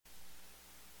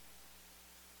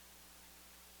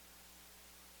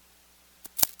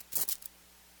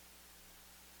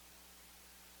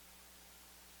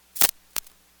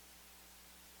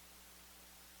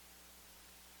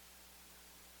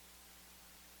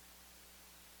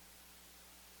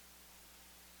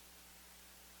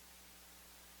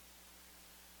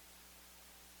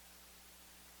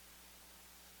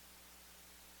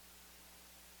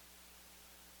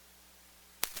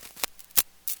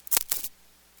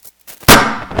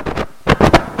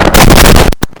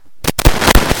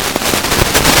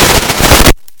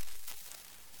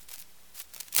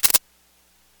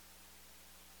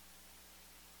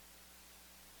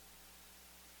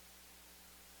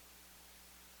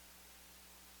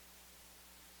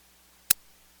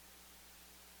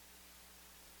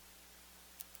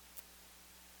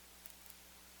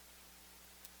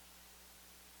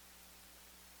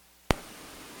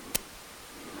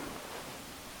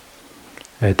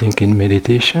I think in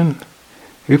meditation,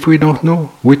 if we don't know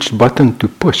which button to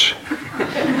push,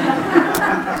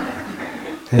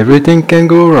 everything can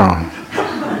go wrong.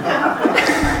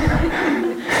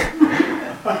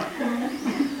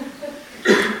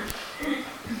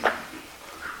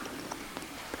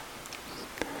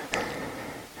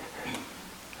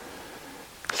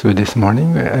 So this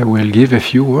morning I will give a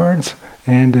few words,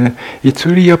 and it's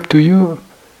really up to you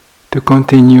to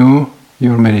continue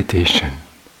your meditation.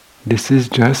 This is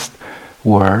just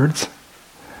words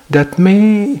that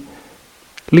may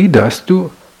lead us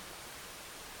to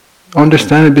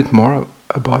understand a bit more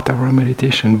about our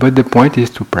meditation, but the point is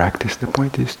to practice. The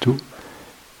point is to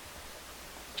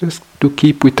just to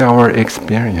keep with our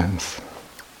experience.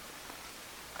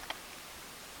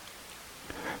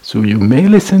 So you may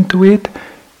listen to it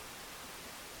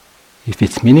if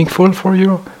it's meaningful for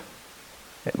you,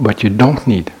 but you don't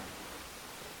need.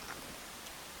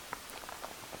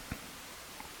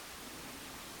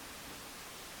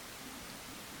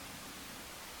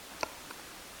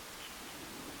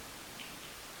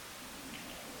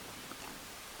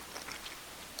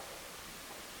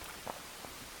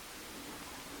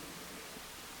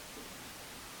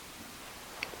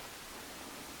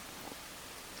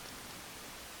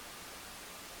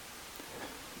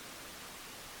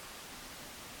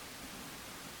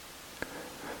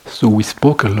 So we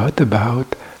spoke a lot about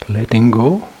letting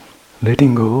go.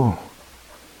 Letting go.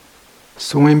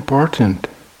 So important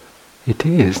it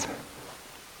is.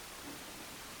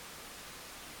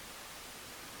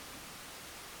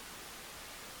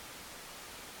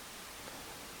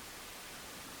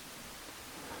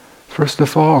 First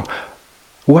of all,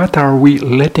 what are we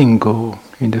letting go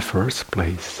in the first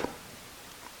place?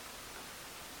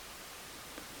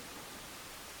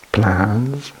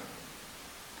 Plans,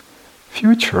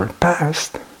 future,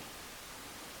 past.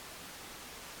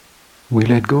 We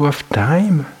let go of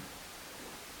time.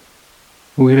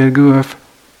 We let go of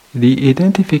the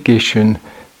identification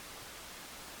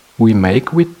we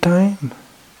make with time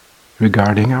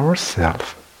regarding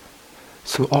ourselves.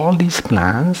 So all these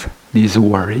plans, these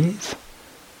worries,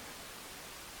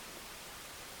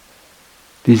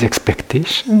 these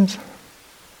expectations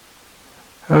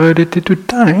are related to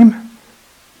time,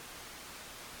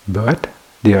 but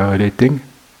they are relating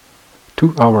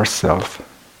to ourselves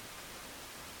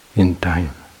in time.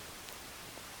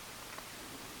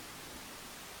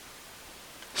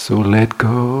 So let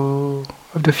go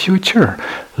of the future,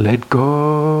 let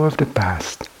go of the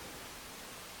past.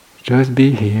 Just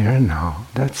be here now,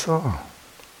 that's all.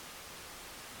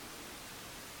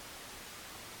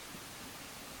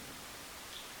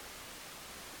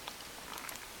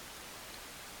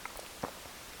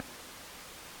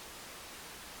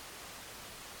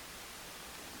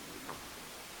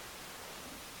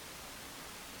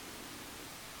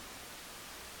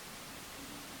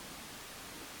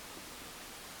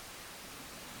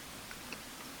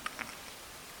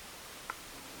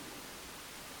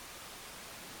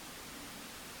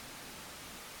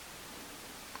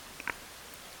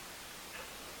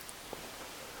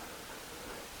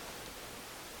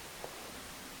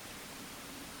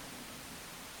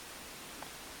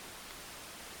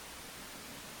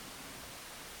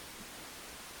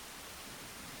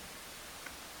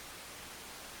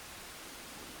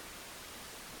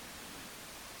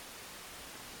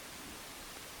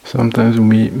 Sometimes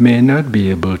we may not be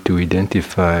able to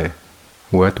identify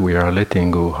what we are letting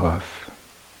go of.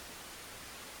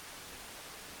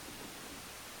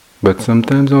 But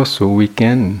sometimes also we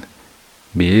can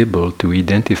be able to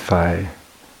identify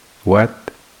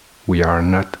what we are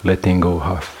not letting go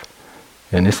of,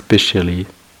 and especially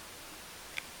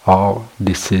how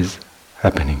this is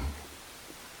happening.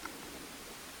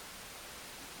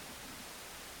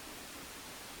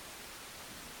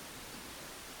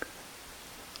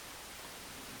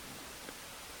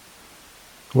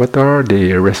 What are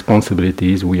the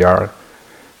responsibilities we are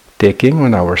taking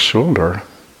on our shoulder?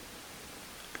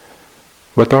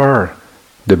 What are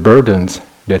the burdens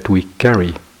that we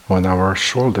carry on our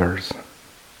shoulders?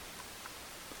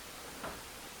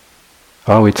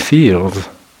 How it feels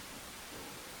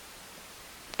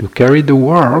to carry the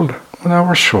world on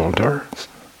our shoulders.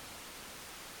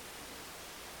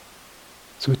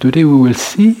 So today we will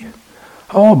see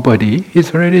how body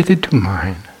is related to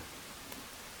mind.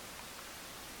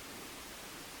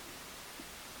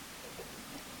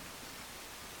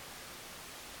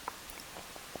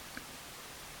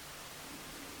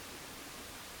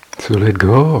 So let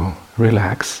go,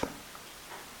 relax.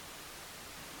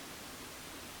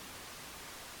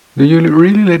 Do you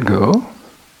really let go?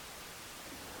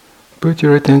 Put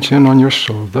your attention on your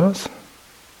shoulders.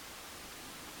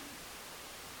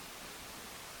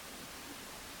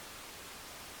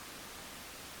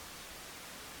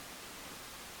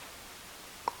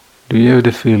 Do you have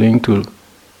the feeling to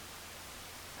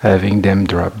having them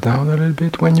drop down a little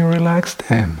bit when you relax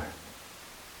them?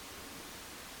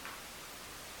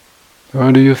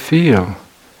 How do you feel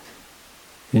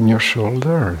in your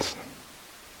shoulders?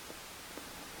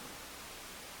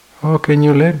 How can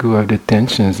you let go of the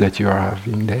tensions that you are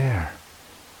having there?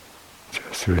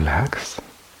 Just relax.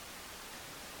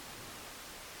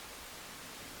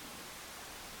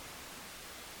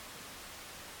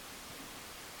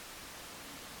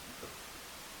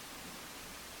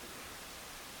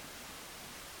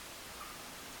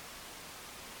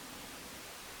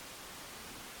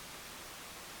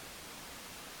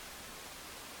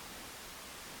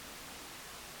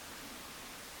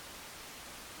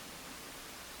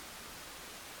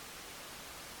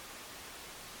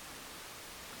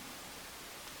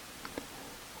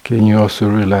 Can you also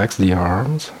relax the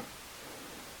arms?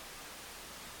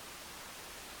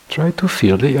 Try to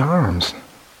feel the arms.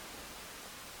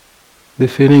 The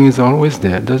feeling is always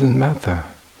there, it doesn't matter.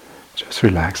 Just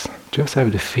relax. Just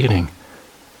have the feeling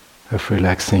of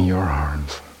relaxing your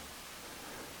arms.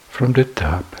 From the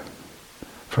top,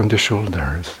 from the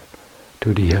shoulders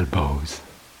to the elbows.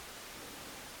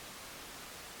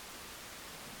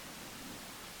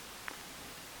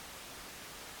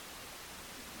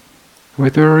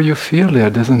 Whatever you feel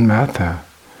there doesn't matter.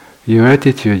 Your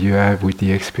attitude you have with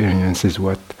the experience is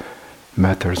what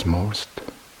matters most.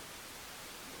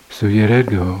 So you let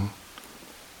go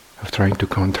of trying to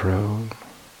control.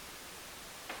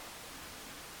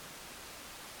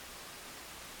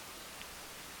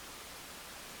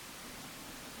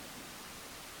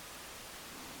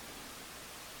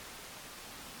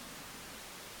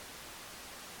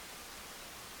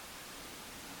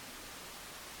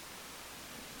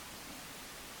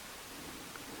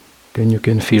 Then you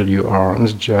can feel your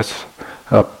arms just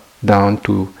up, down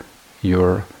to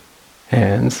your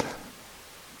hands,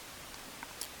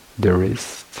 the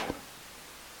wrists,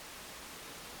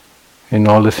 and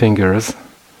all the fingers,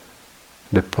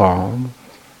 the palm.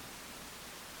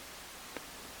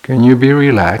 Can you be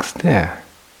relaxed there?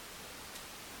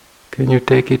 Can you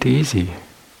take it easy?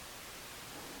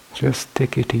 Just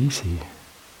take it easy.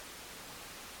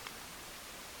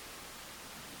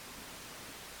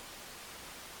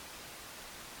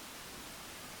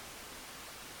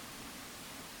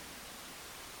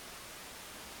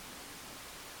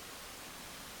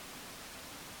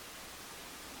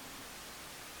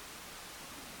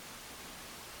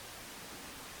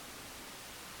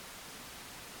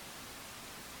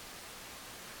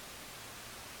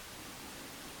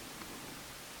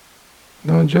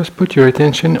 Now just put your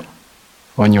attention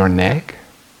on your neck.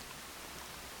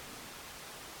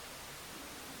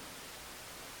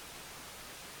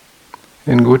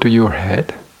 And go to your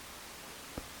head.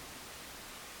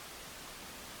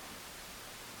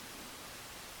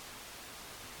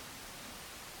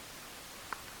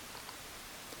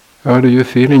 How do you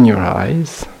feel in your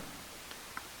eyes?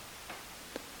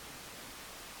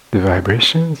 The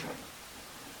vibrations?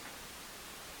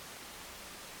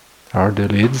 Are the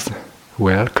lids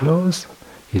well closed?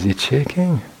 Is it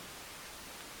shaking?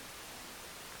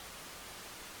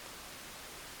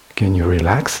 Can you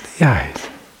relax the eyes?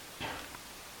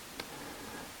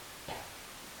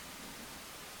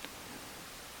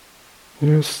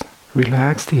 Just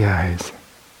relax the eyes.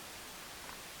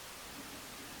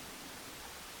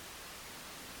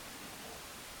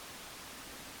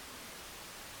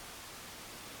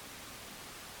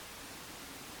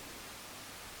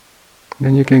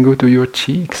 Then you can go to your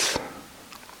cheeks,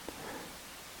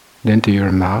 then to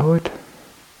your mouth,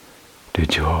 the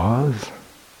jaws.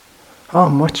 How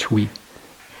much we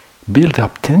build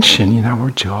up tension in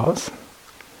our jaws.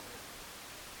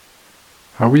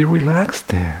 Are we relaxed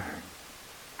there?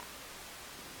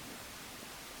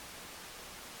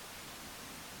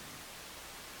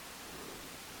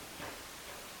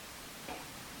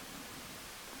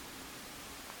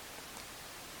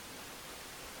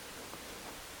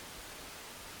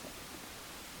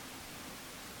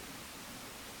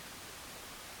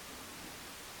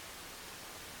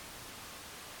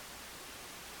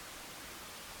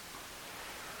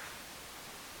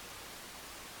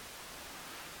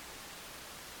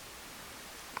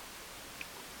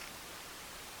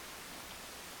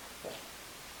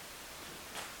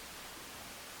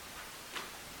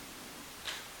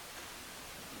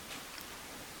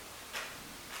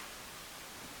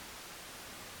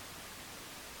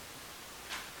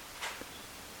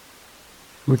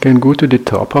 We can go to the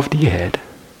top of the head.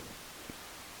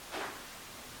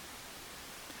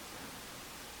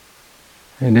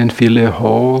 And then feel the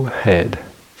whole head.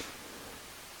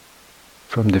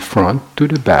 From the front to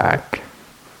the back.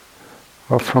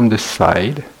 or from the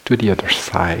side to the other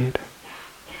side.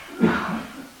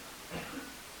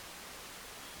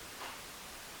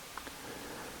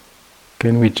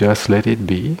 Can we just let it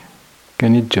be?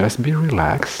 Can it just be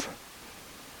relaxed?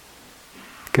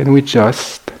 Can we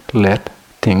just let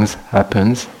things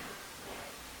happen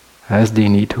as they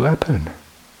need to happen?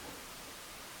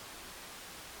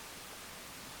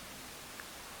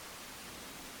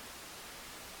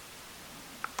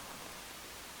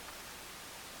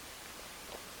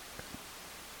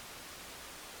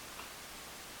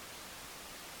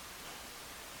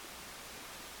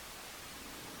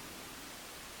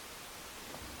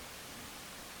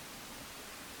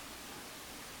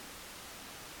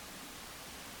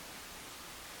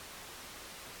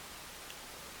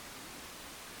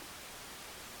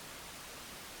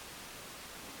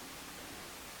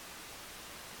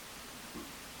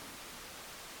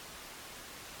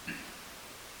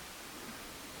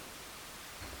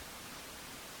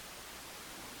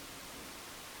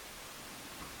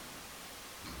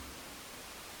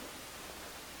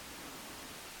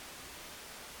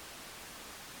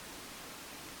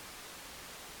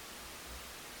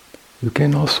 You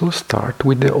can also start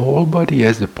with the whole body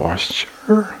as the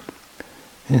posture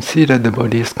and see that the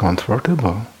body is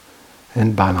comfortable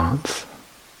and balanced.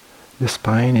 The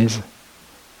spine is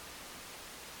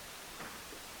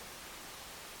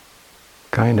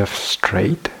kind of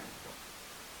straight,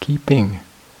 keeping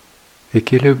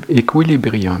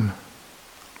equilibrium,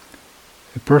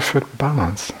 a perfect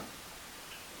balance.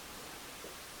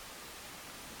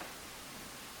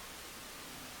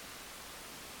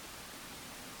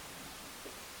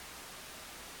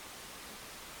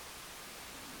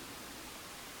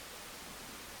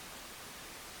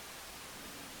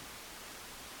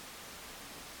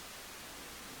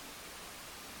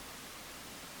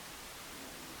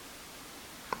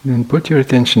 Then put your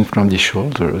attention from the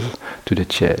shoulders to the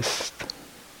chest.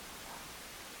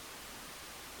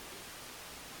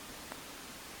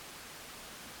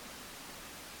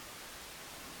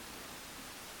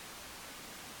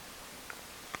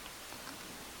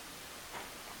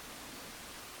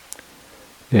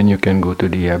 Then you can go to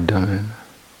the abdomen.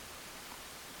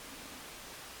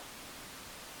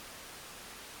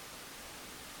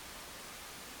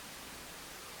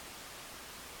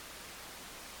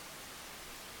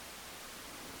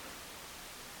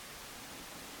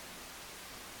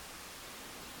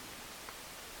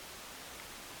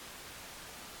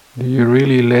 Do you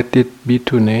really let it be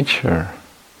to nature?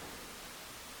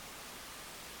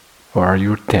 Or are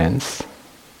you tense?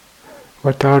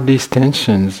 What are these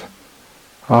tensions?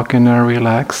 How can I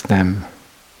relax them?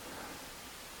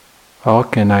 How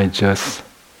can I just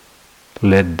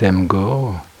let them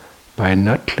go by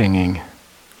not clinging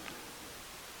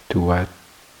to what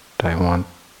I want,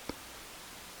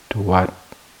 to what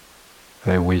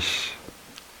I wish,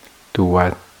 to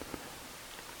what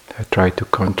I try to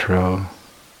control?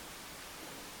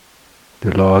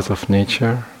 The laws of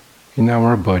nature in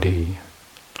our body,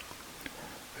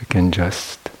 we can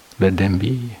just let them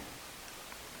be.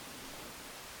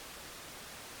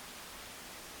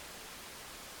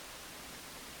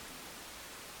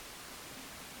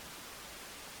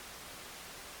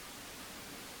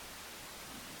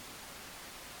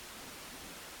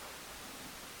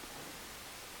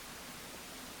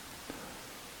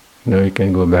 Now you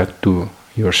can go back to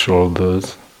your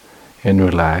shoulders and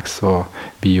relax, or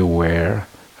be aware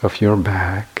of your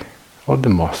back, all the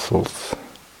muscles,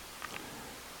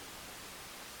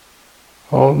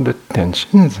 all the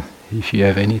tensions. If you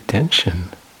have any tension,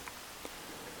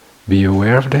 be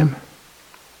aware of them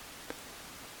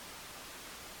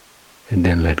and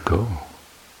then let go.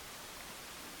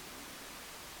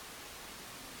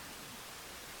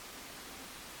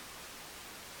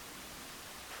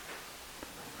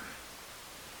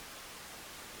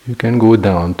 You can go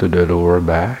down to the lower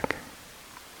back.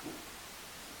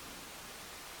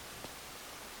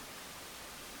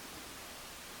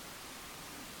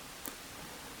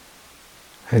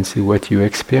 And see what you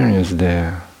experience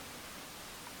there.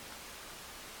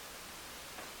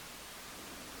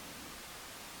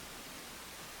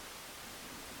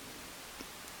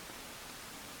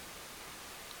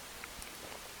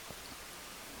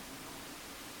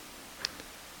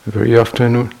 Very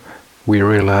often we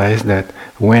realize that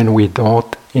when we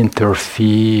don't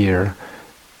interfere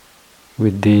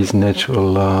with these natural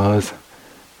laws,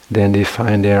 then they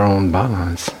find their own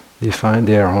balance, they find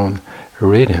their own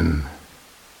rhythm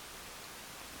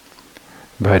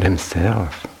by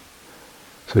themselves.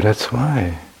 So that's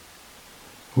why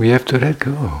we have to let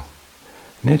go.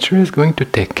 Nature is going to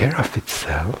take care of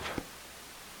itself.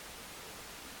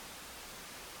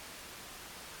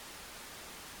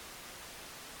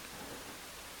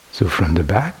 So from the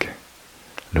back,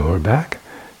 lower back,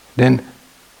 then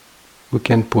we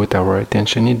can put our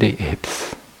attention in the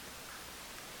hips.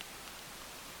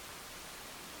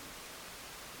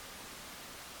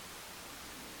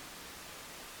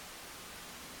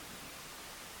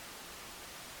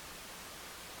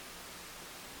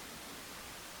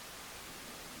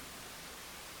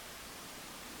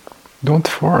 Don't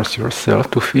force yourself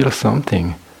to feel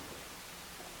something.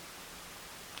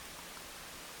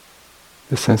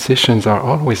 The sensations are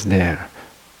always there.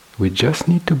 We just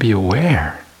need to be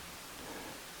aware.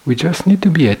 We just need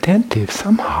to be attentive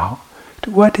somehow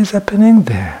to what is happening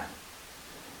there.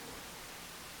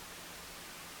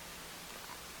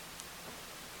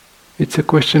 It's a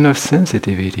question of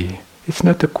sensitivity. It's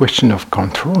not a question of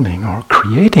controlling or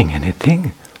creating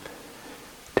anything.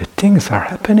 The things are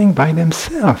happening by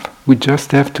themselves. We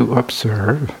just have to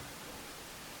observe.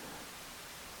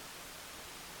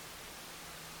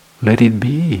 Let it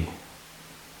be.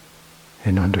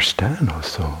 And understand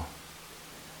also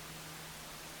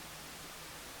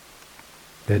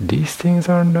that these things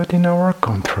are not in our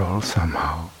control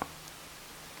somehow.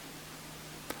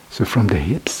 So from the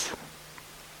hips,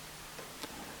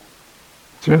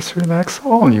 just relax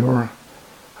all your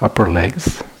upper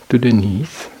legs to the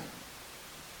knees.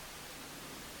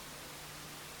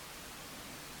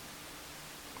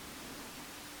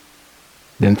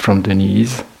 Then from the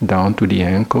knees down to the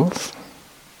ankles.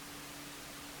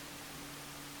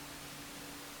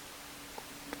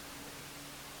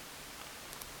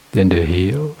 Then the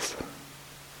heels,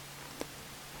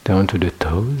 down to the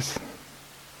toes,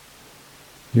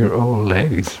 your whole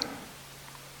legs.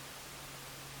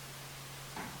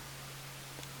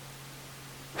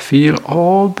 Feel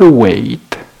all the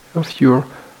weight of your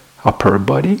upper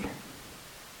body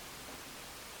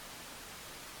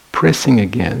pressing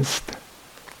against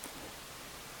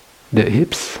the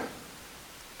hips,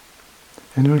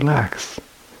 and relax.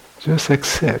 Just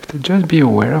accept, just be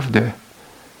aware of the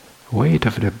weight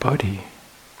of the body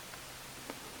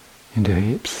in the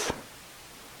hips.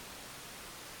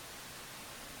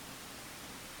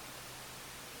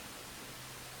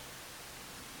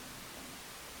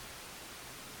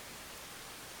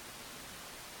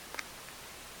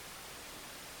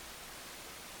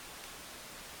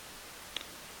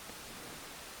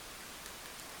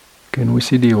 Can we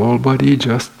see the whole body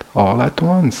just all at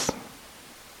once?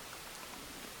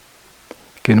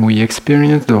 Can we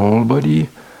experience the whole body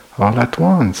all at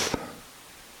once?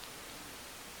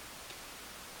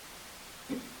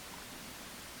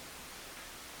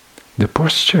 The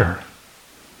posture.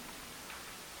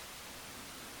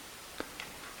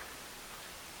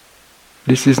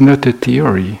 This is not a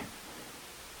theory.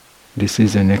 This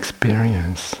is an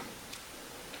experience.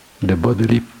 The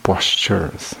bodily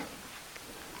postures.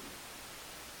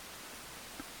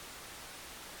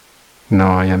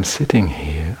 Now I am sitting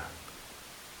here.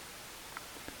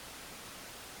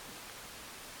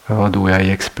 How do I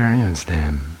experience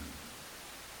them?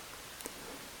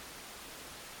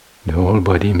 The whole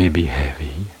body may be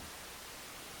heavy.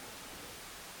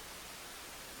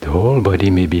 The whole body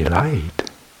may be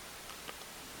light.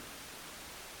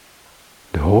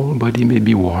 The whole body may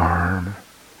be warm.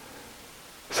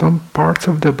 Some parts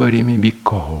of the body may be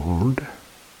cold.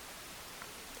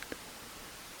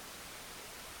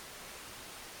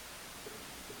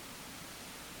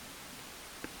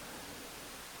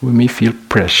 We may feel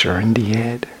pressure in the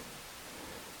head.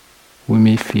 We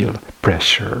may feel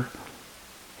pressure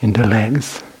in the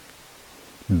legs,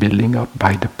 building up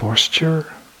by the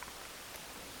posture.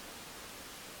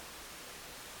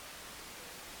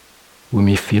 We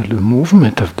may feel the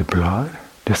movement of the blood,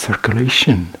 the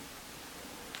circulation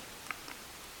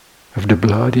of the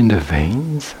blood in the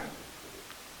veins,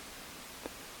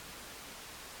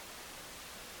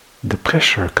 the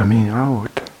pressure coming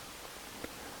out,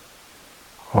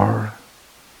 or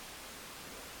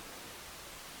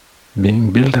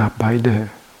being built up by the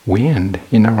wind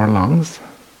in our lungs.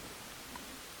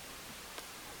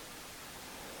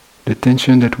 The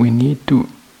tension that we need to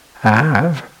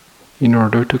have in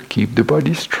order to keep the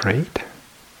body straight.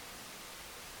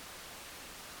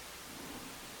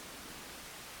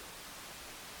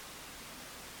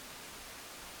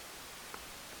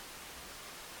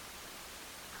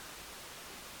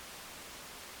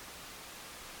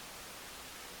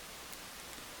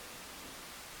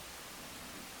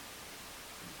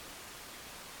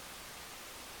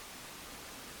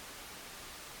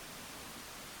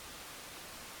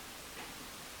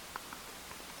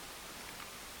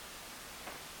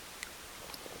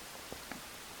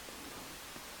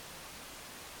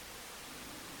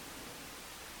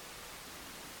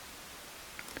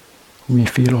 We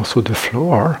feel also the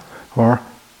floor, or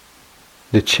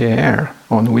the chair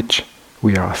on which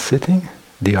we are sitting,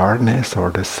 the hardness or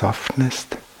the softness.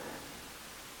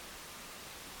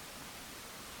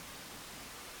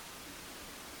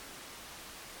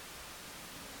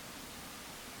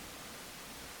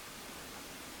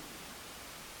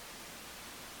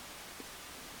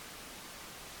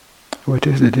 What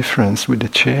is the difference with the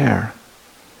chair?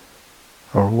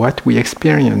 Or what we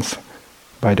experience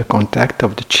by the contact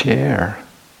of the chair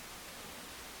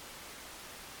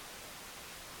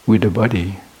with the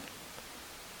body?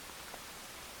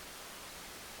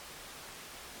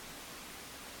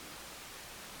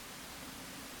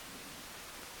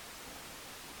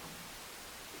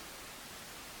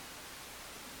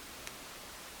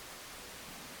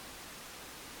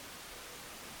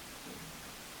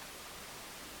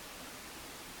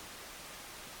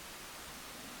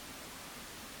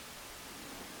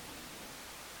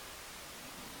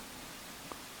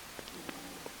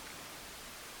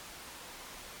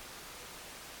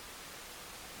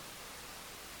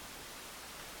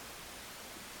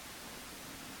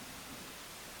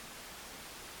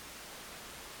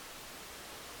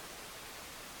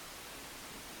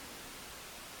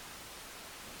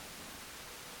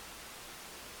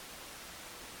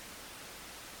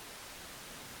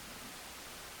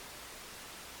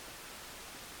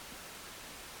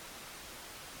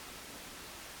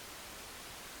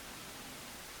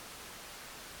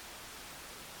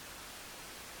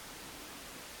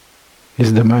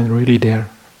 Is the mind really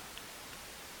there?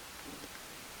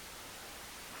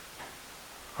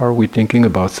 Are we thinking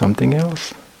about something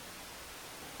else?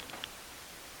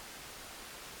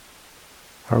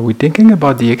 Are we thinking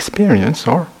about the experience,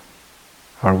 or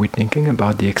are we thinking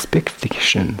about the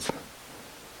expectations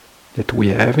that we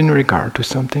have in regard to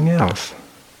something else?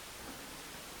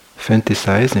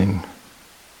 Fantasizing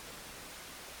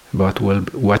about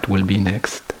what will be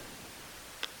next.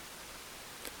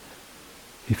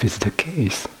 If it's the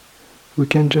case, we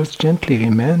can just gently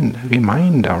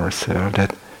remind ourselves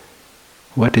that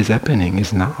what is happening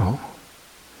is now,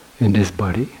 in this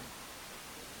body.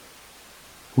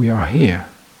 We are here.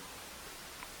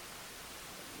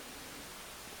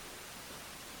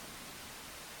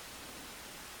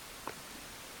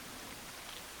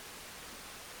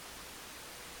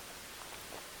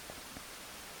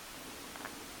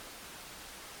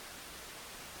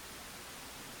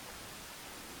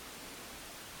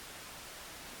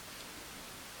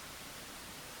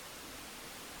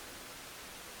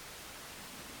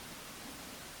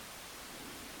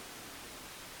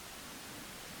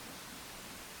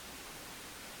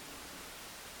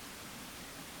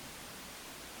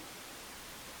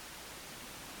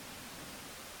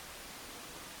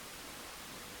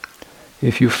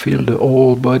 If you feel the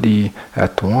whole body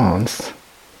at once,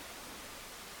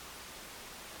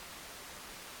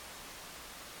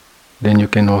 then you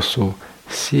can also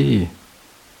see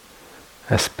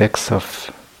aspects of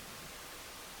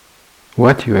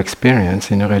what you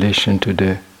experience in relation to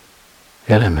the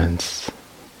elements.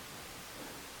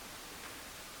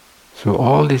 So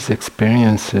all these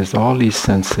experiences, all these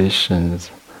sensations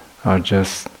are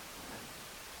just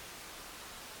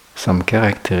some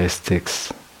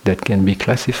characteristics that can be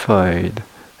classified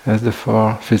as the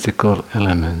four physical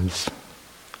elements.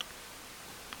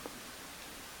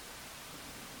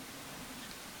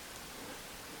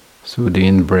 So the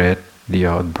in-breath, the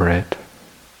out-breath,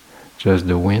 just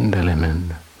the wind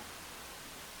element.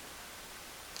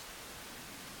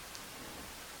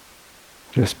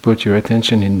 Just put your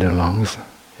attention in the lungs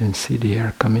and see the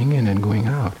air coming in and going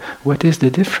out. What is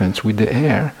the difference with the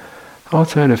air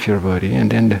outside of your body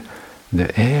and then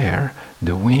the air,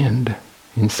 the wind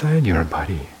inside your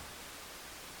body?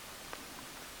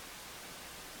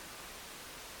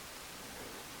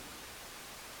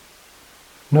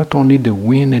 Not only the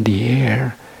wind and the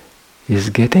air is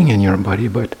getting in your body,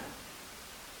 but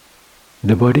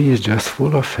the body is just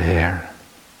full of air.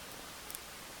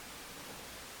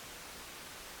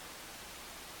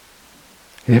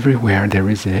 Everywhere there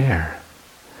is air.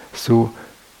 So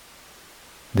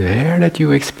the air that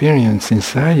you experience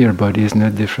inside your body is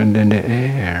not different than the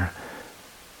air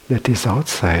that is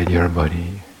outside your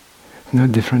body. It's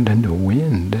not different than the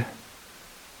wind.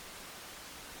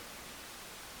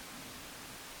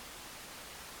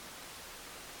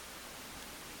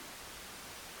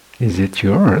 Is it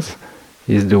yours?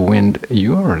 Is the wind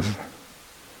yours?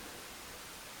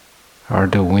 Are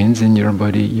the winds in your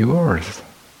body yours?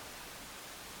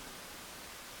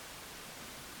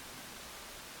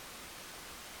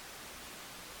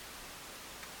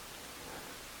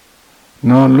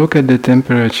 Now look at the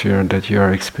temperature that you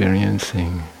are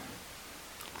experiencing.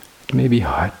 It may be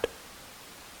hot,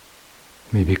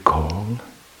 may be cold,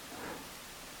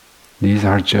 These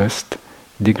are just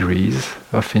degrees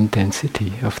of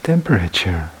intensity, of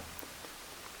temperature.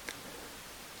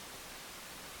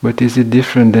 But is it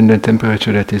different than the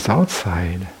temperature that is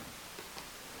outside?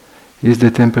 Is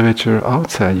the temperature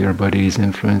outside your body is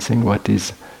influencing what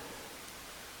is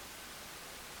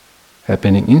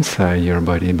happening inside your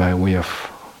body by way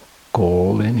of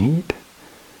cold and heat?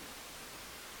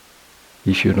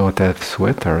 If you don't have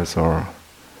sweaters or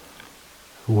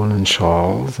woolen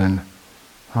shawls, and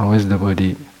how is the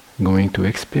body going to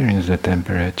experience the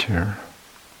temperature?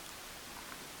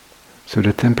 So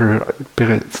the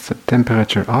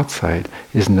temperature outside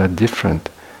is not different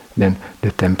than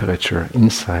the temperature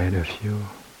inside of you.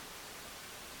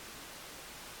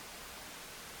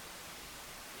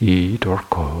 Heat or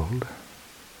cold.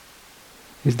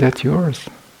 Is that yours?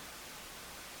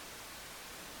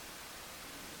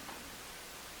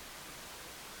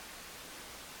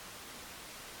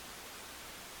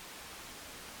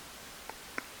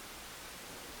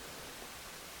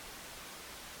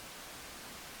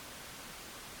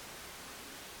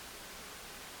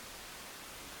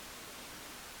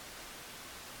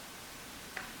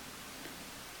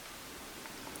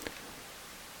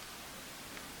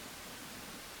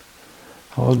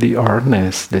 All the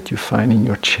hardness that you find in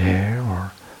your chair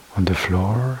or on the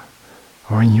floor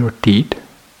or in your teeth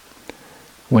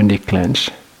when they clench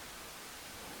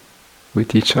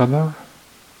with each other,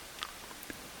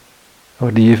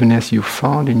 or the heaviness you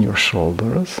found in your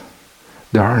shoulders,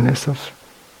 the hardness of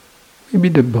maybe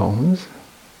the bones,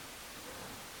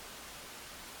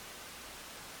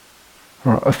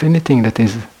 or of anything that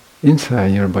is inside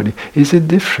your body, is it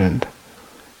different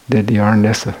than the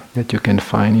hardness that you can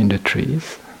find in the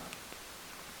trees?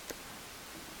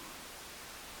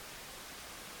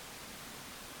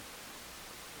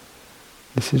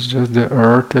 This is just the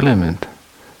earth element.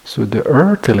 So the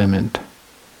earth element,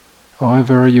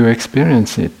 however you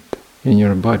experience it in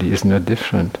your body, is not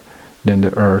different than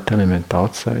the earth element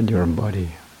outside your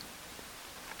body.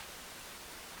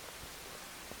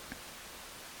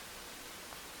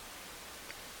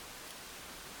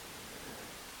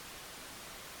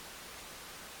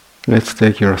 Let's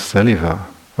take your saliva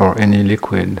or any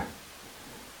liquid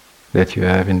that you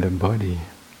have in the body,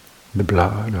 the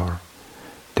blood or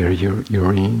the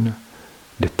urine,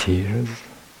 the tears,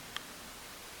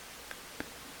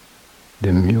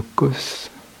 the mucus.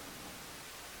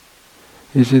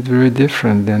 Is it very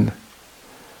different than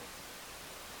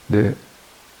the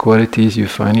qualities you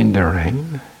find in the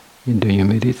rain, in the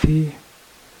humidity,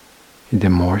 in the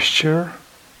moisture,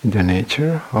 in the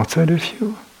nature outside of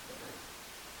you?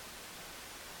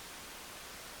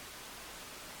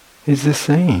 It's the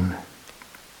same.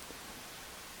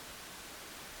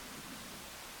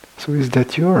 So is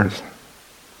that yours?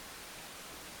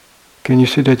 Can you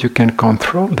see that you can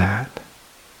control that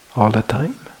all the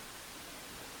time?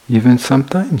 Even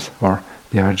sometimes? Or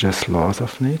they are just laws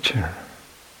of nature?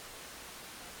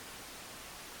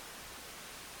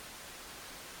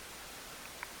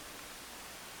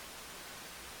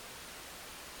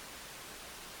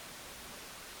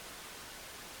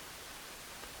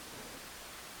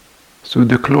 So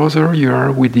the closer you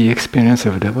are with the experience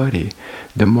of the body,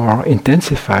 the more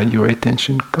intensified your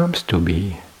attention comes to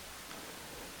be.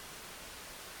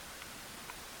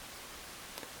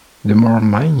 The more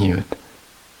minute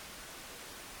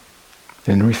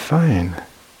and refined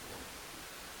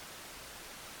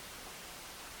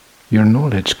your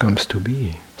knowledge comes to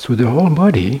be. So the whole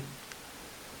body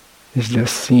is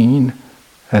just seen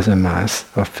as a mass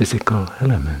of physical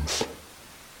elements.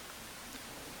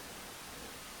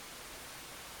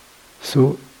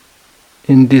 So,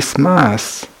 in this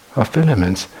mass of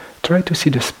elements, try to see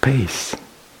the space.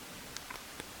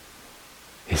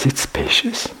 Is it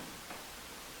spacious?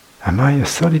 Am I a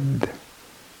solid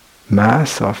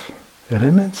mass of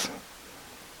elements?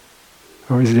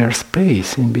 Or is there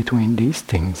space in between these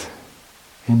things?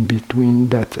 In between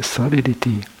that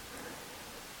solidity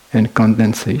and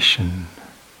condensation?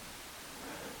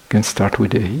 Can start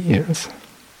with the ears,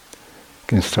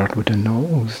 can start with the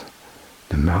nose,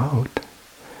 the mouth,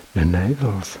 the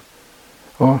navels,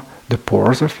 or the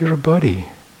pores of your body,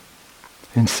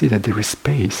 and see that there is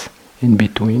space in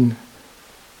between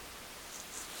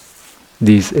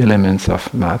these elements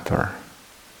of matter.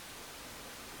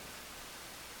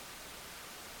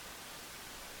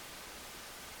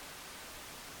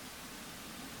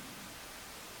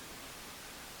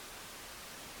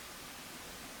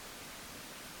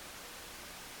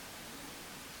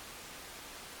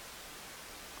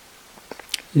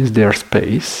 Is there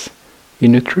space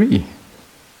in a tree?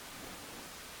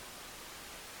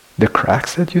 The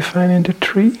cracks that you find in the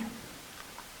tree?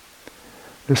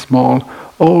 the small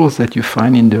holes that you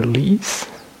find in the leaves,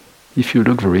 if you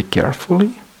look very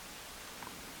carefully.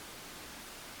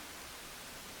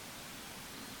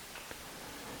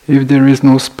 If there is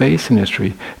no space in a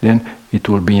tree, then it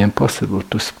will be impossible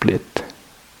to split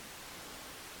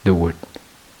the wood.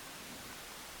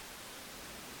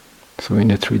 So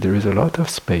in a tree there is a lot of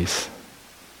space.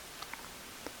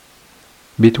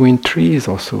 Between trees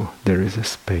also there is a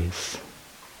space.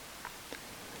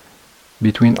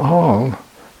 Between all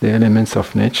the elements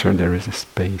of nature there is a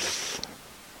space.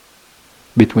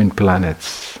 Between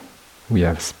planets we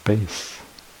have space.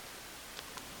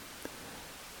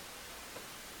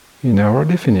 In our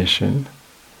definition,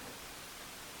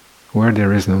 where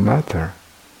there is no matter,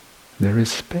 there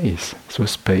is space. So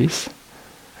space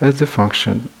has the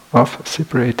function of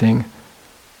separating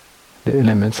the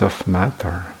elements of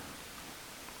matter.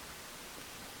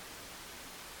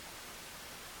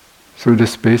 So the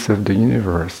space of the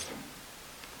universe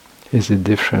is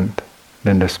different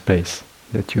than the space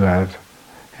that you have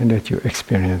and that you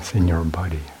experience in your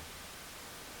body.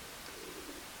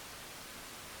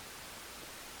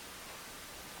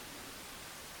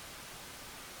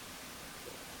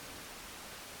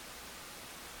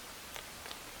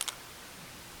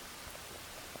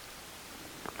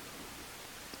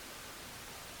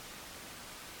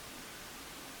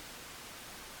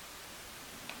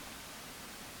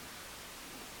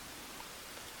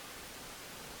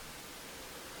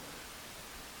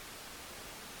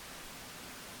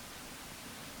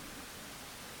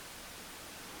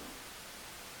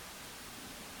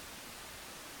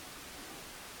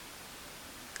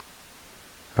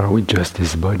 Are we just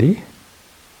this body?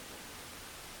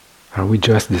 Are we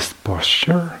just this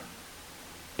posture?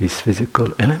 These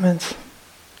physical elements?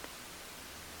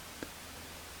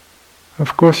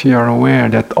 Of course you are aware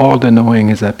that all the knowing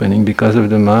is happening because of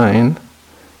the mind.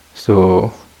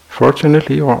 So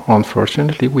fortunately or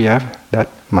unfortunately we have that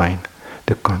mind,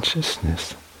 the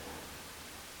consciousness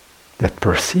that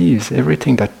perceives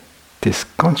everything that is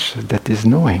conscious, that is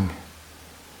knowing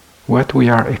what we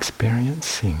are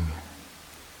experiencing.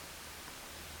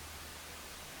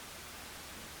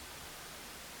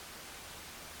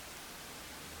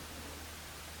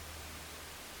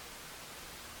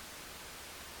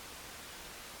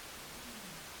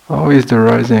 How is the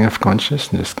rising of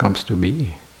consciousness comes to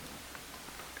be?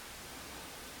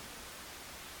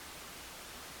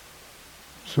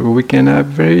 So we can have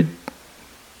very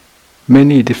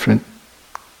many different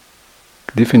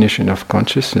definitions of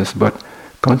consciousness, but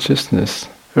consciousness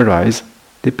arises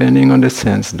depending on the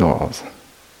sense doors.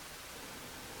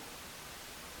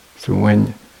 So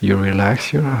when you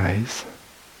relax your eyes,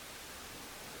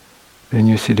 then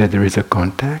you see that there is a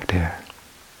contact there.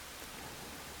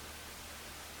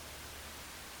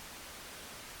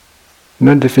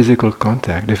 Not the physical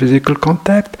contact. The physical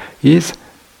contact is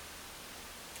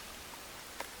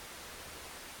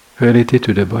related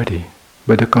to the body,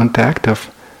 but the contact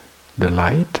of the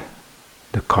light,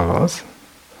 the colors,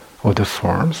 or the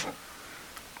forms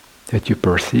that you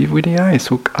perceive with the eye.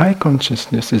 So eye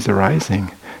consciousness is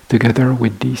arising together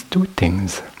with these two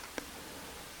things.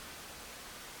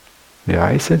 The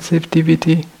eye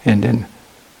sensitivity and then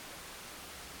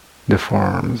the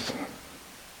forms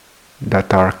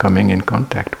that are coming in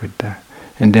contact with that.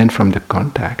 And then from the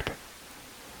contact,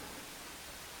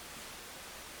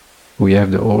 we have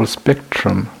the whole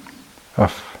spectrum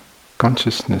of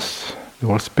consciousness, the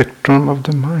whole spectrum of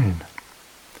the mind,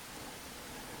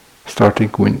 starting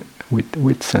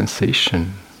with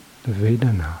sensation, the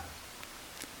Vedana.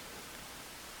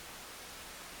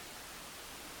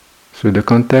 So the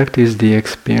contact is the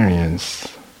experience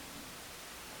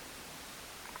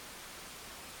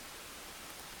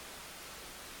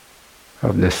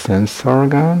of the sense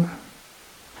organ,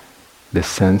 the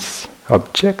sense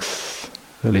objects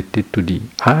related to the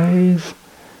eyes,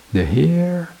 the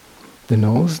ear, the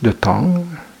nose, the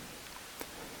tongue,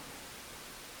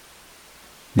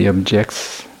 the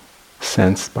objects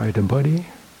sensed by the body.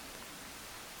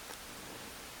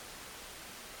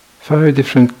 5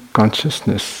 different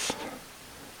consciousness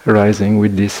arising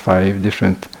with these 5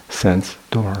 different sense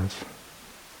doors.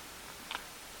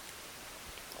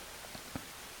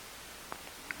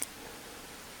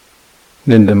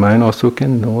 Then the mind also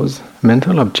can know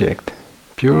mental object,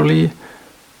 purely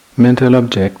mental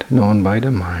object known by the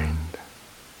mind.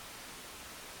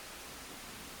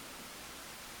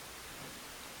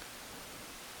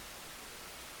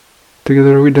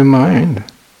 Together with the mind,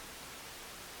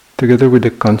 together with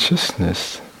the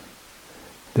consciousness,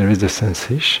 there is the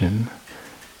sensation,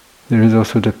 there is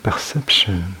also the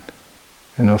perception,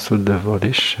 and also the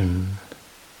volition.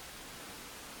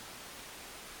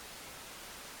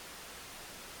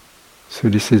 So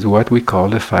this is what we call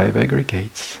the 5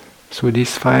 aggregates. So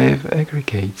these 5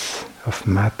 aggregates of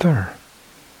matter,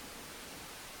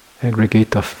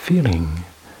 aggregate of feeling,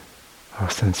 or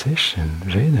sensation,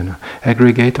 vedana,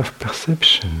 aggregate of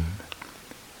perception,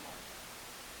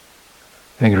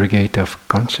 aggregate of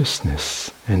consciousness,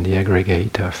 and the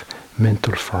aggregate of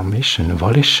mental formation,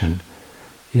 volition,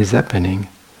 is happening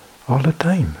all the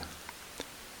time.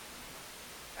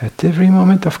 At every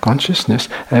moment of consciousness,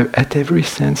 at every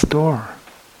sense door.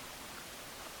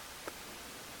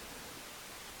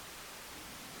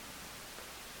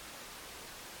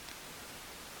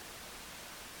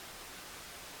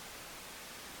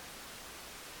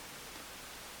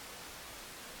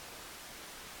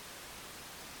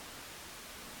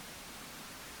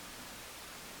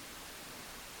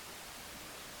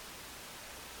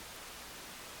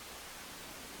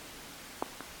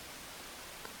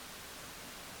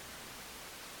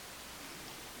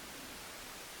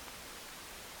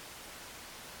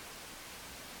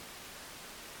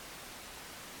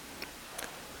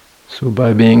 So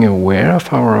by being aware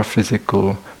of our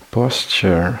physical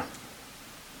posture,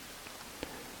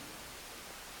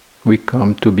 we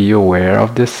come to be aware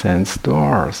of the sense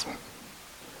doors.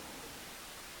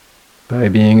 By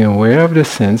being aware of the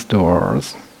sense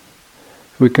doors,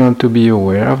 we come to be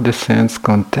aware of the sense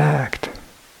contact,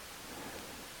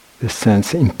 the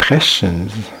sense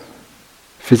impressions,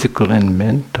 physical and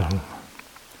mental.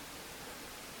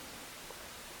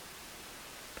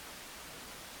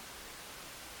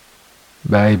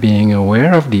 By being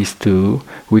aware of these two,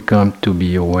 we come to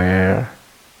be aware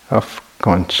of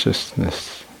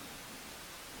consciousness,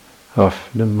 of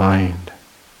the mind.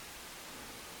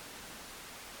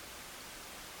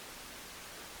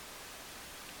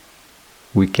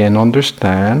 We can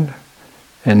understand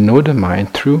and know the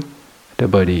mind through the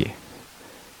body.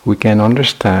 We can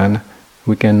understand,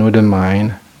 we can know the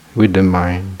mind with the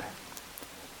mind.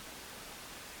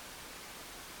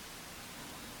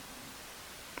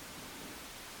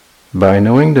 By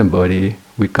knowing the body,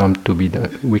 we come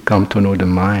to know the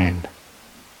mind.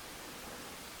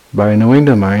 By knowing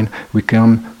the mind, we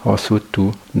come also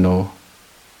to know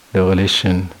the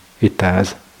relation it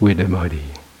has with the body.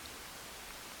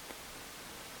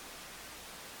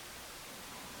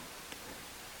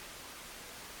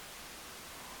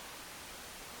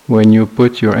 When you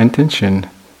put your intention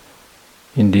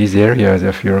in these areas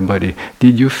of your body,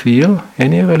 did you feel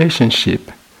any relationship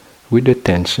with the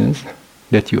tensions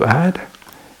that you had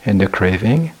and the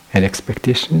craving and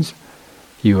expectations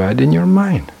you had in your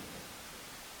mind?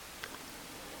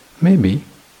 Maybe.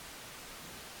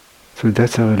 So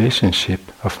that's a relationship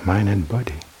of mind and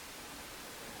body.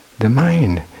 The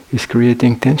mind is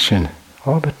creating tension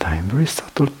all the time, very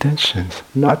subtle tensions,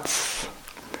 knots.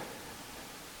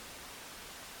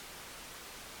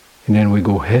 And then we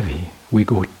go heavy, we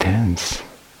go tense.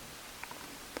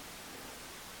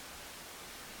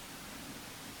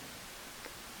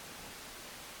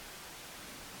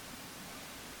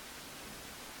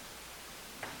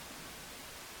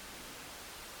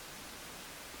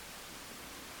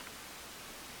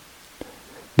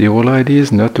 The whole idea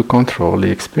is not to control the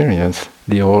experience.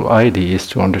 The whole idea is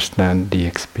to understand the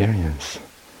experience.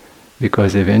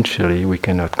 Because eventually we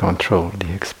cannot control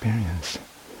the experience.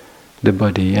 The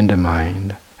body and the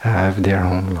mind have their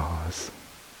own laws.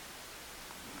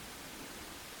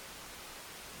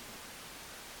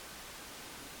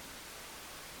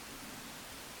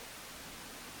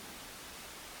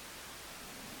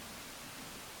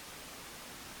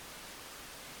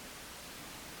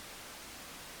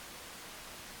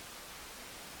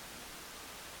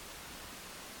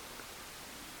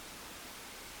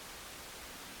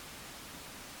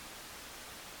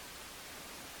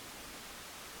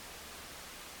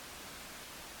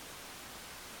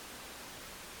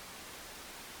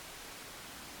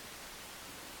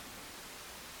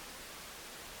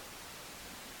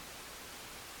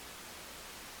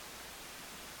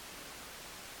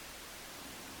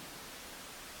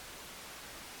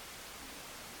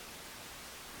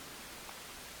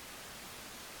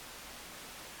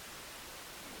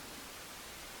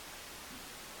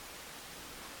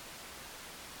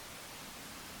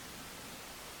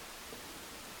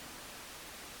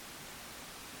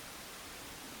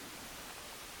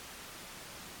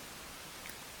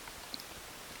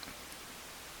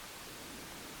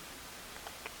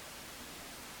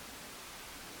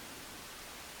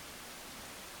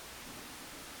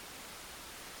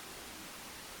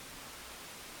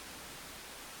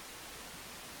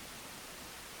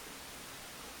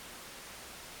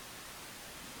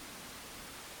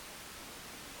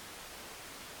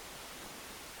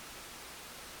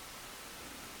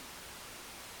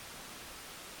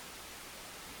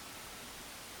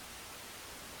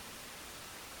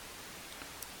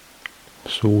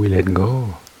 So we let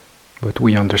go, but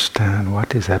we understand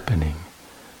what is happening.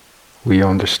 We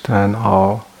understand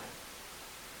how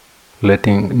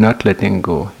not letting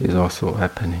go is also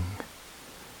happening,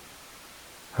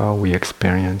 how we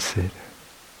experience it.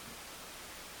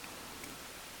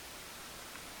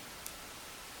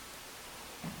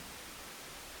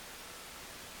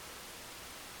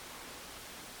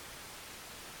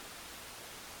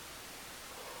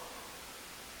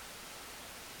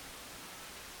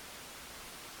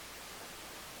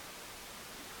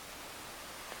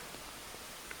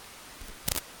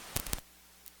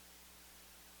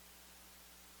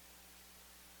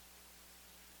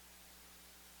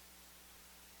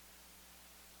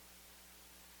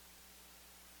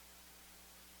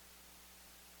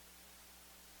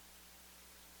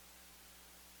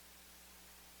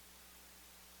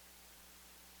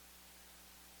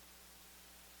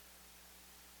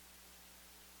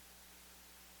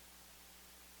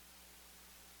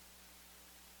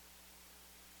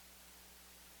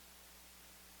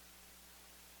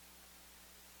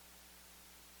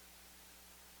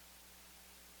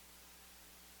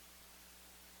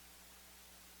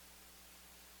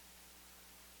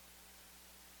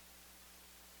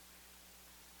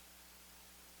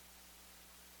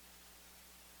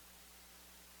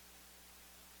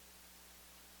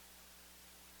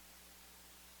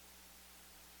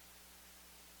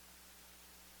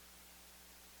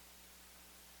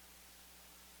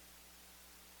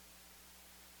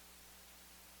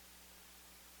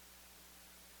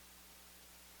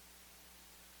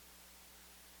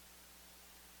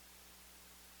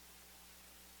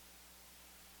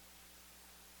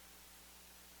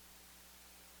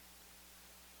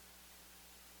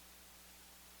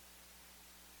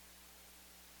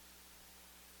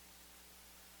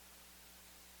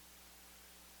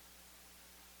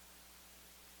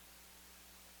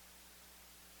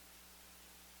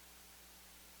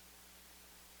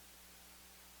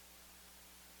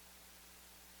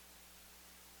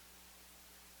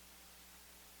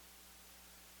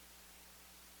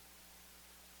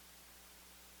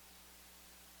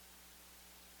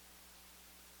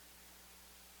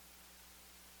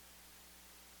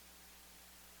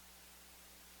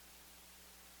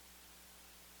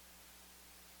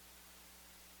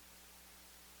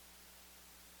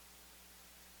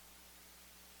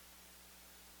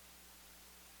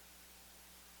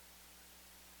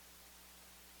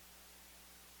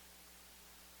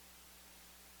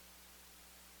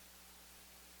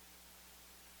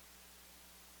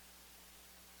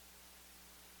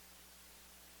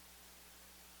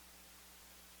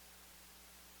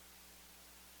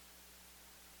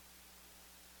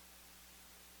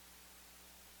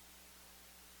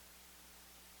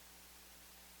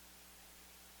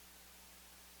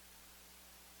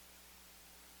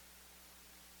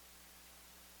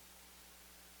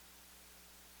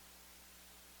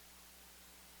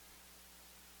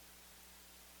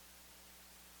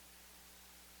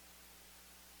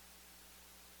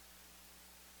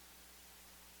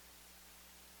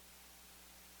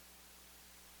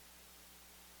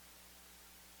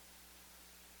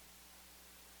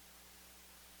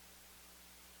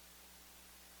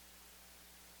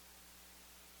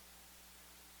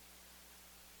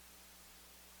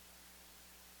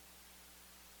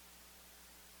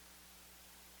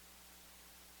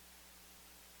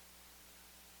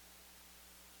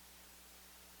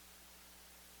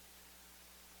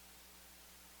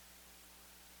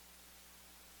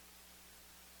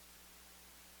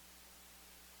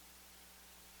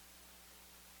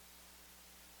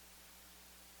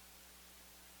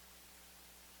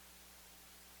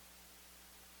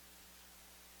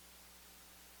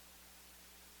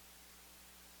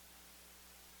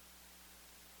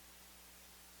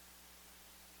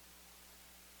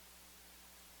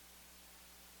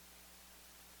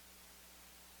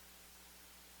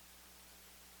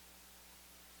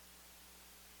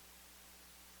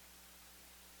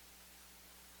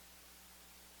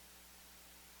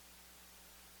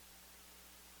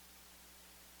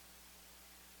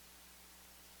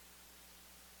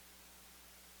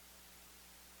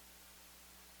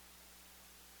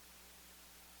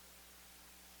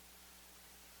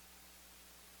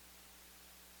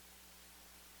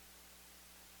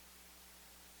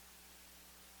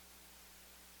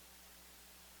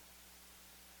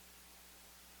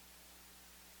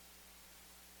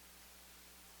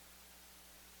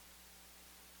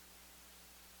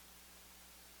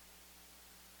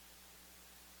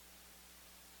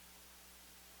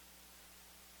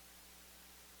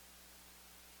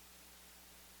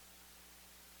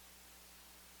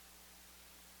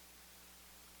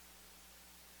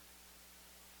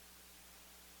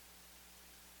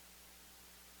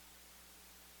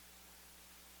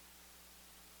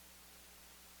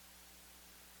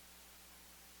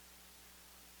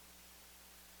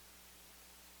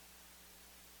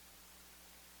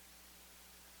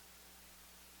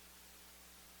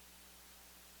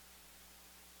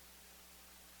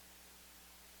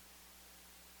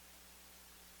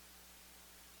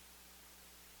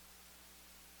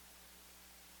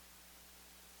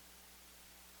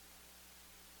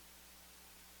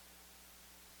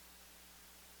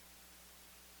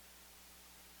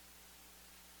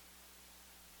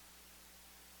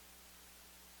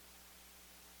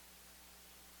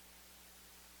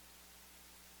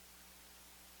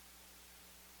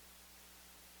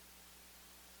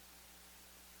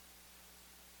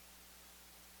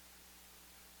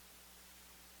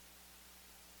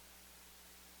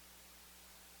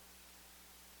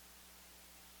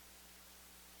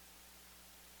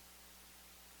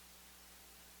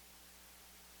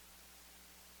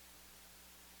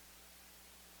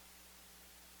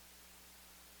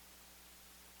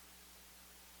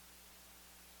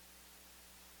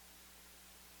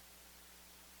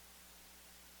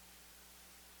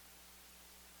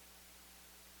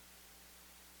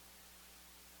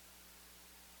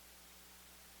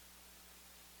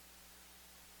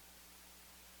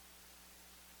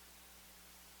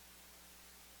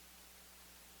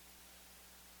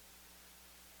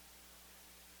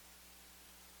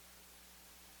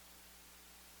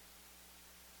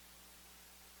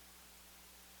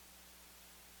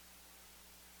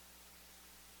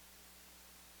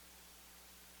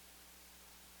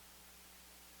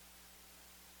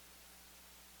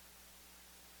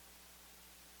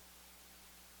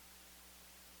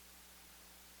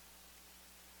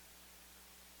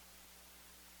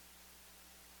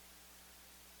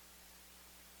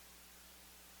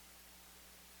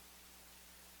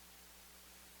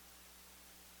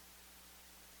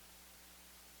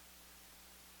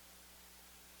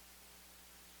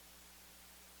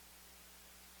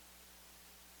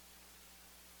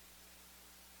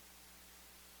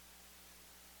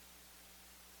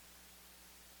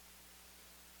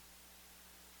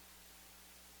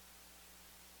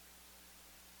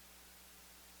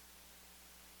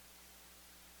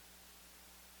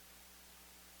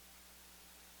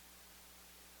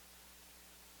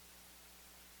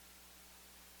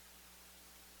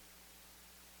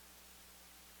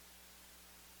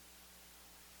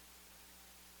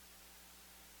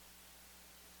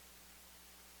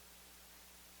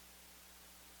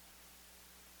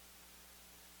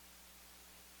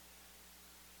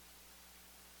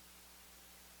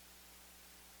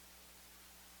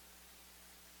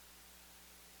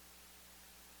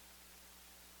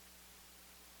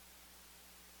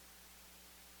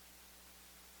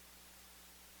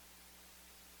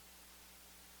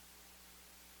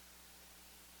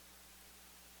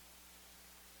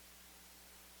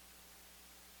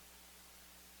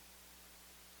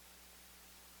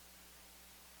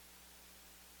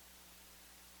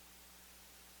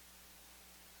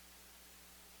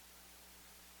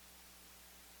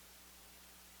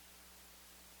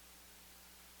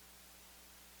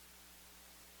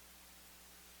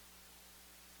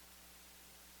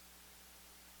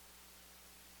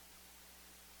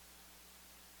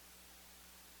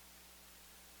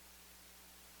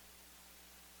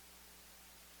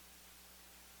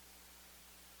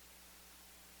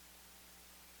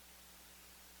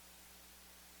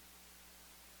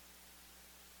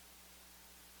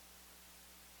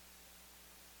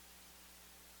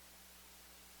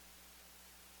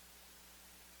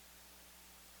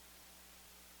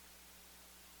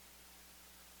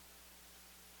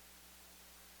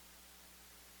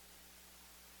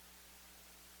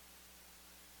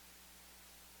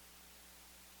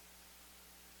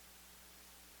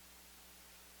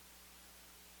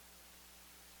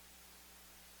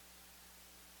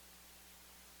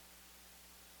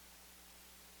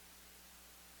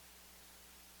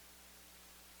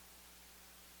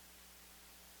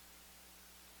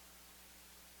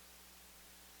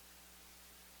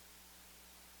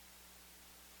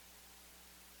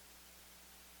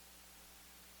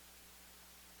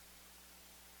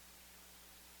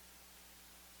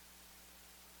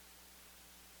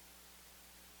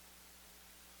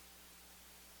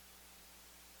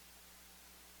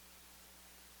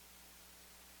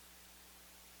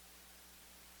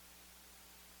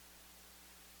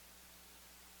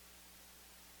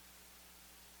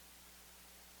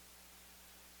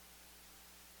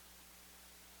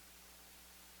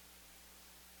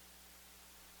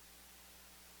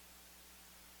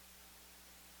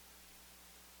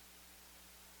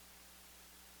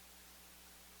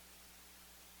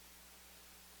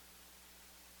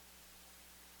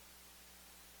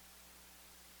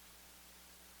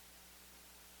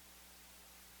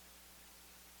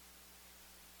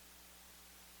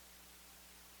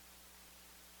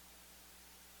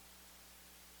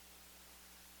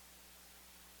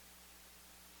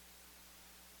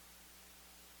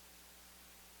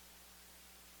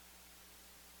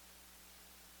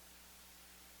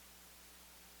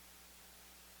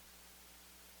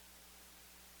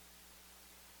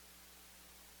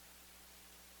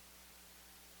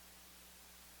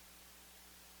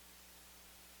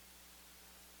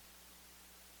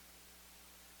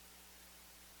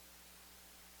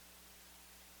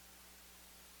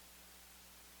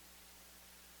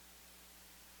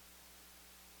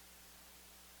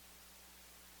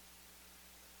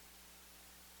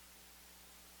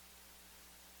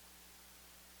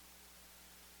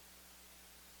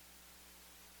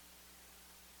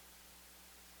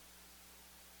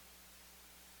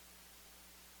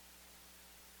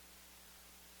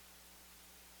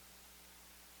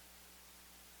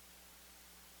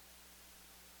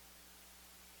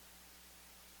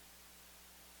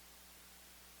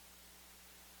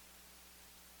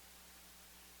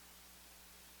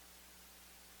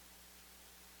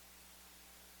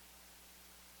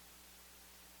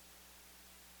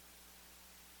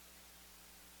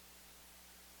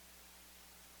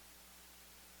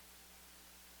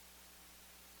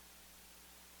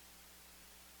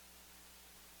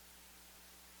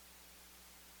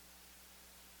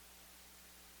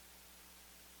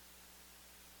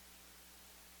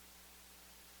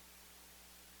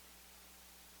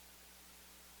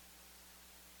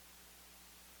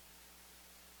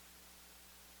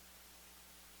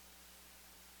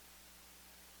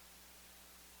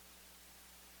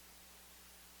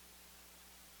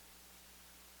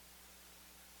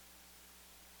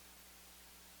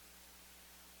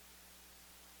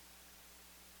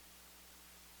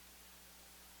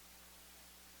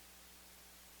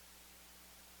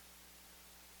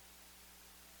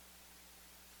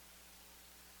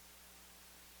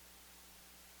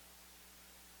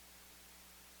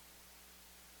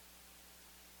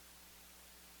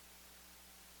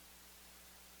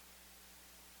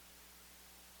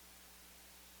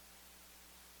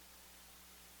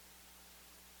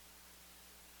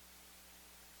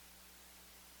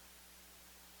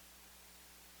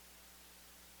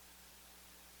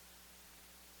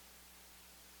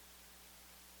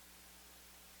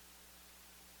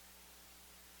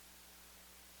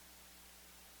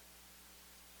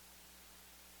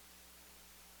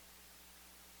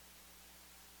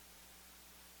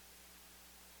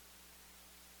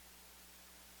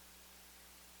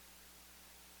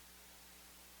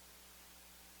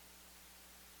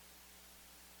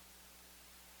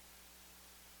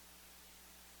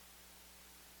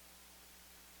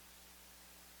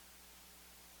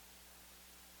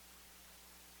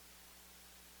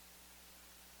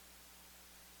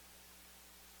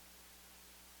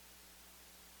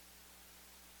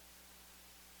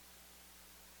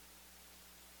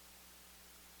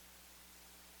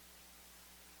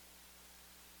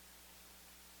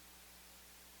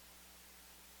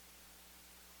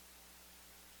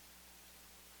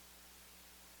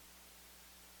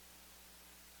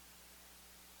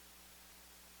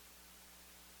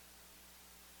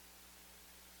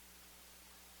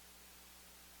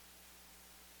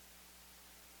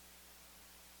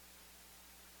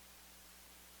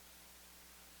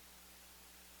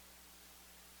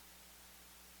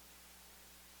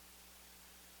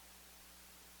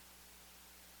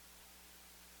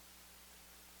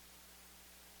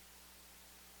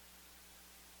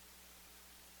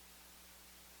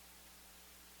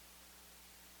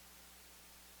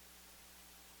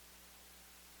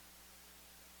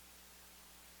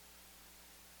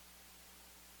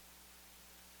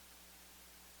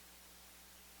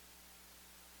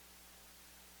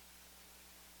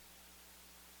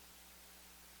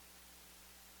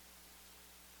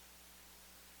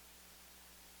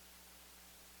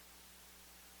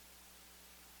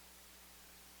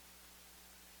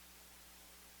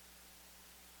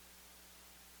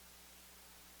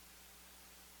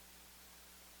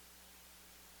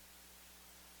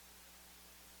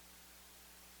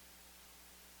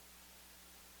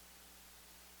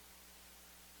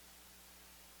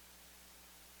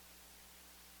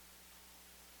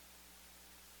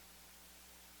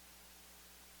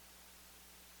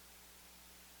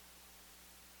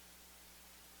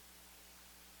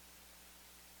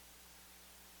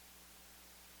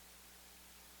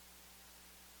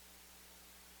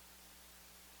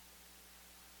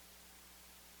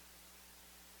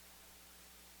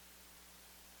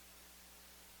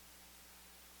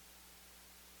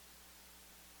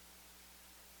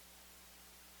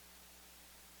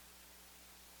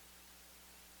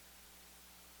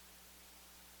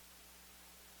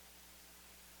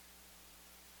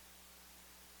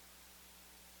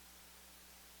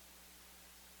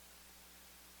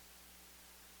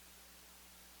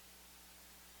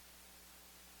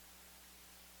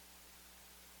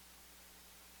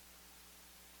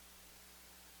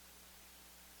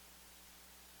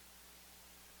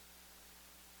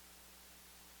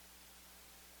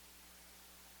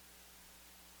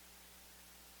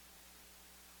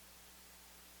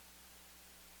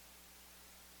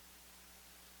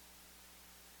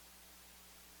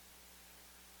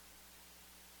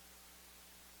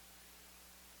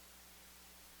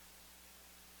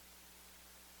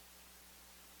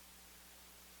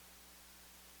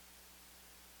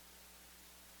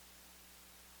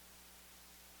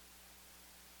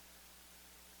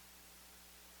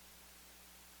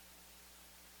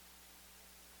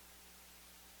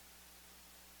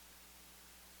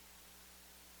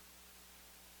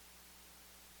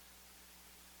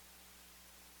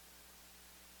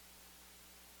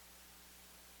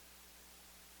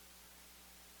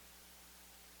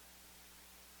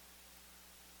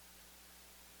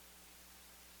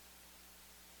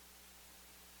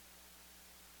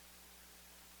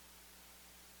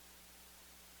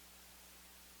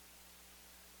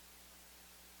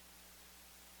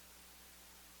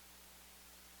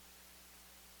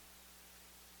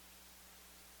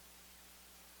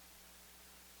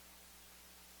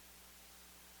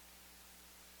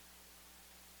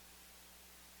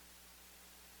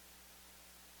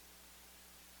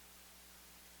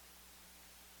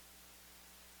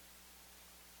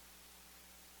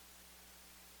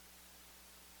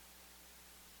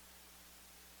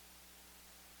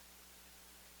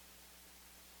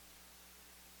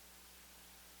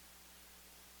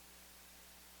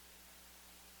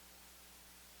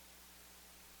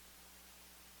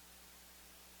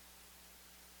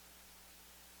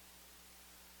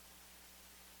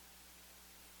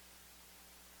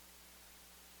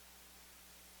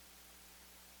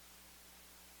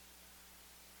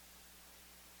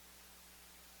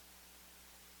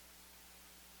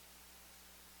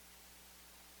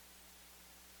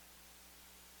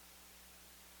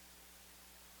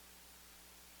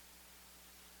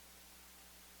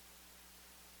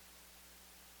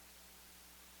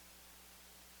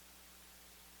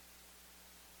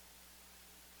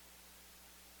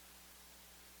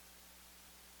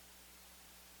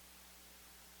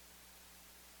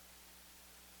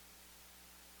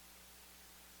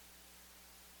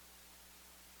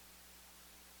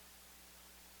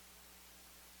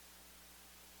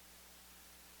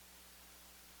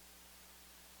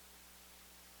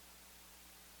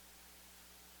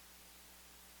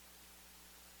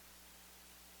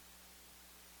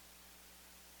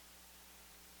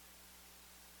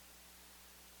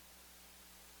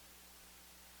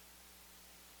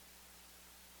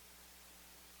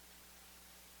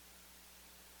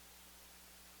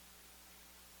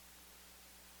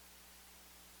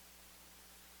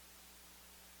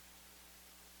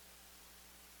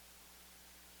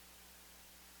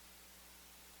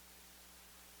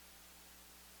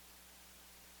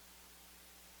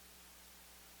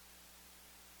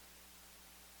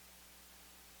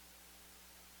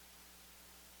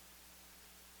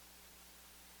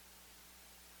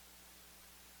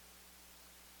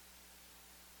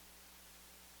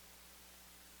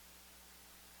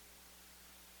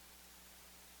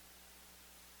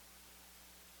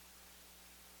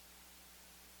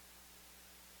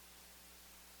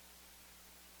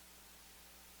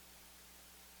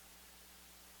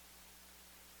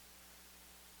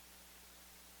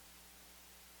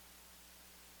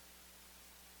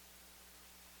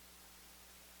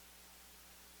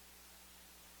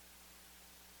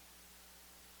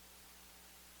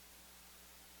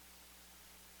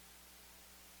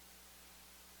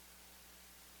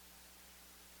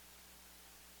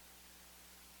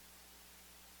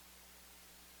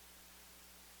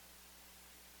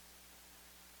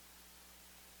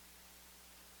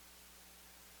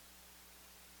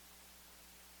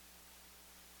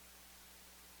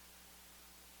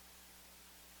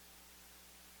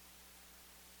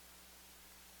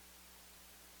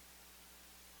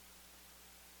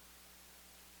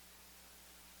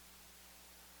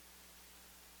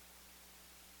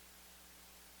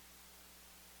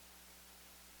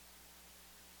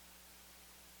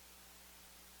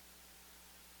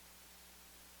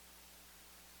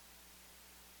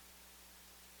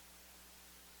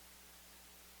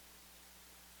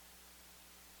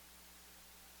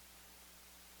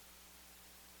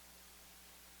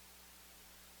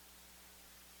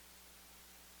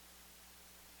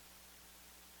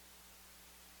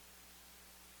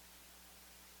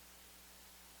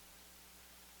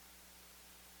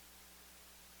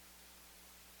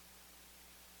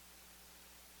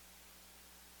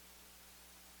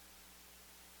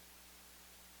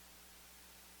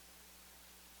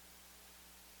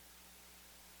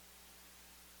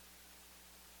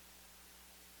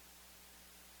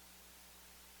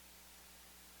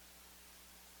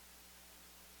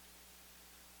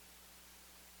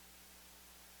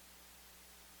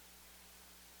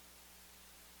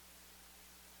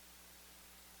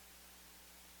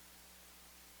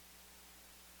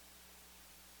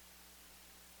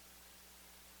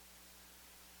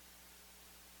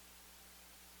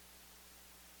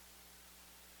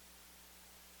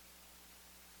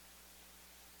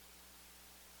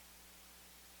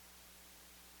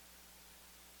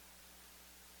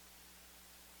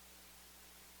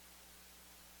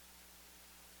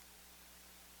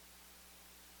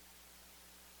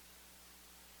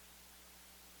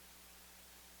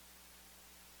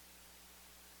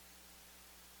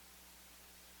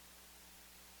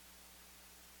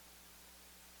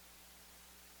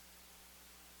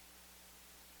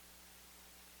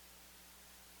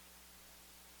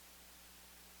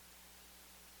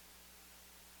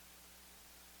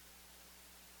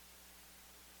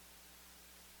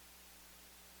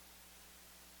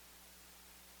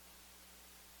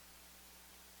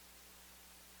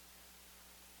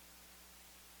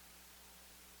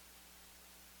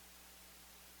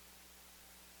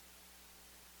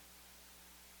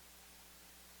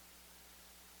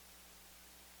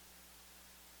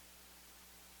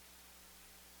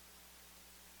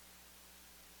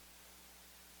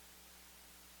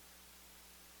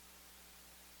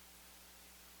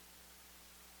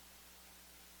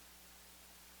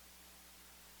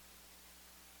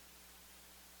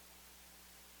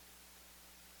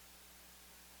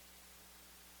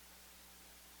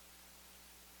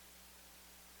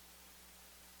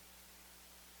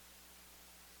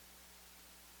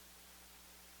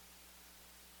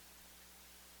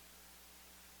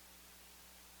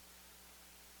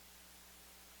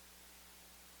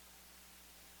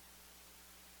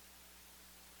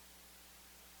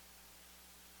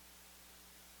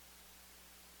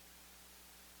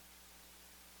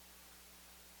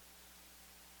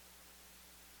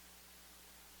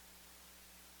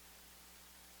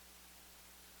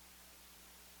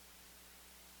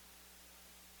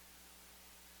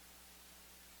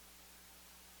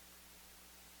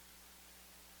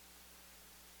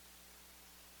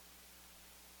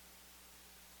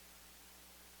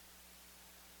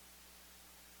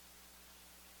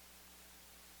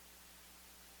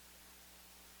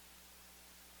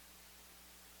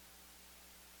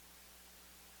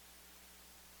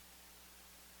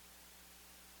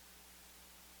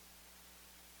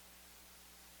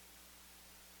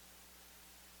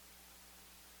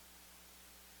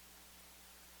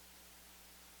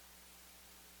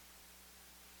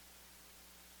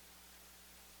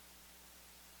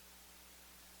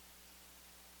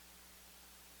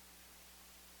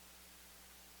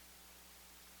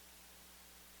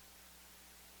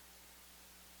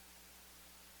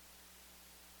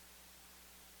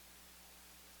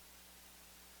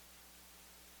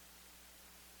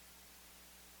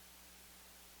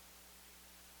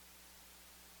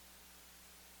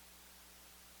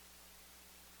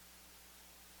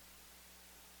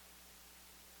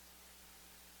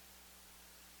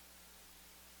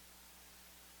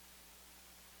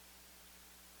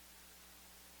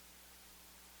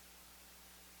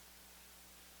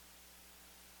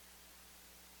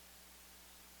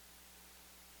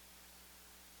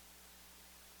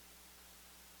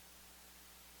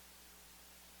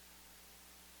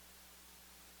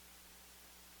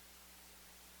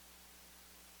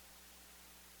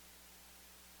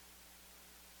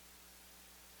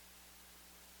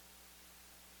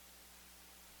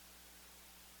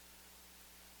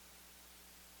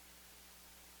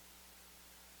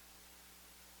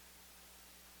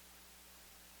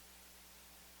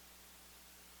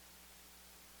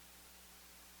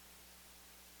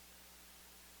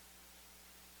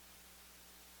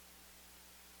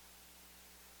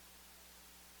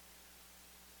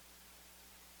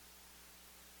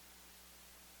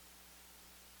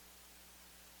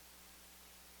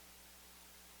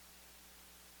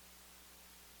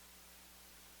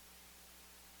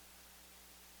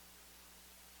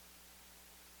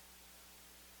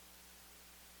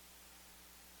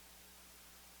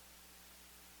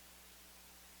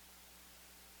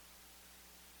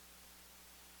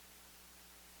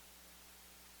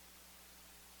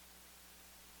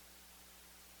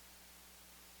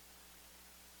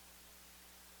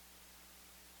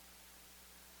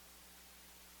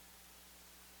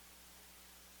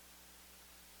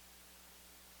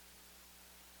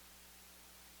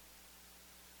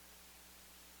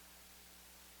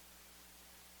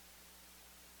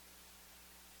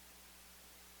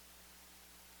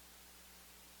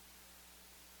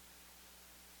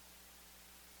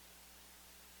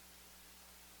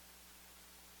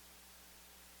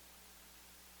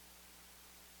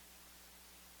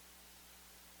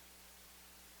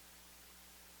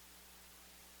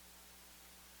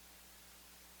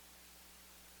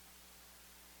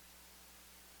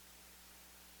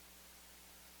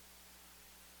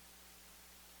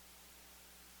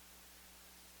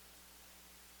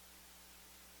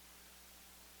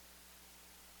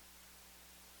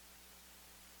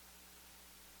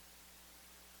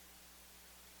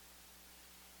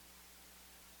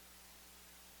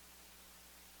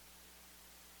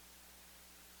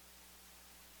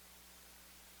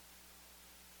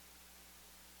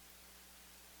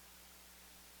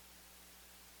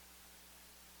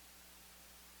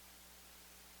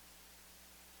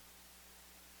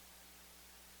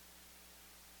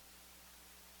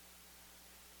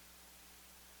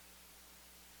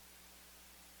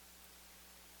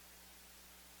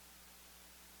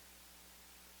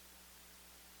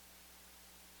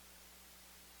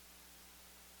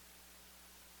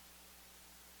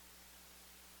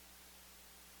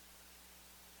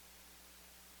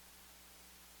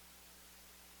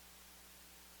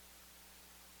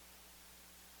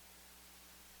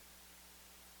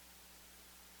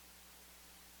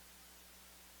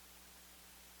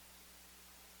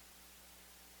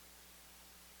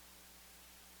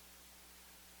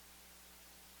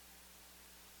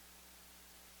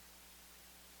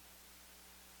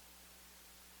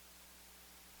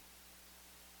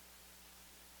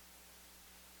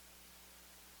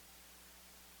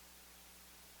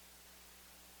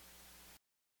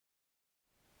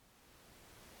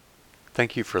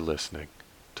 Thank you for listening.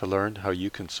 To learn how you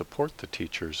can support the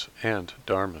teachers and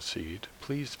Dharma Seed,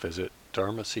 please visit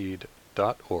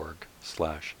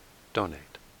dharmaseed.org/donate.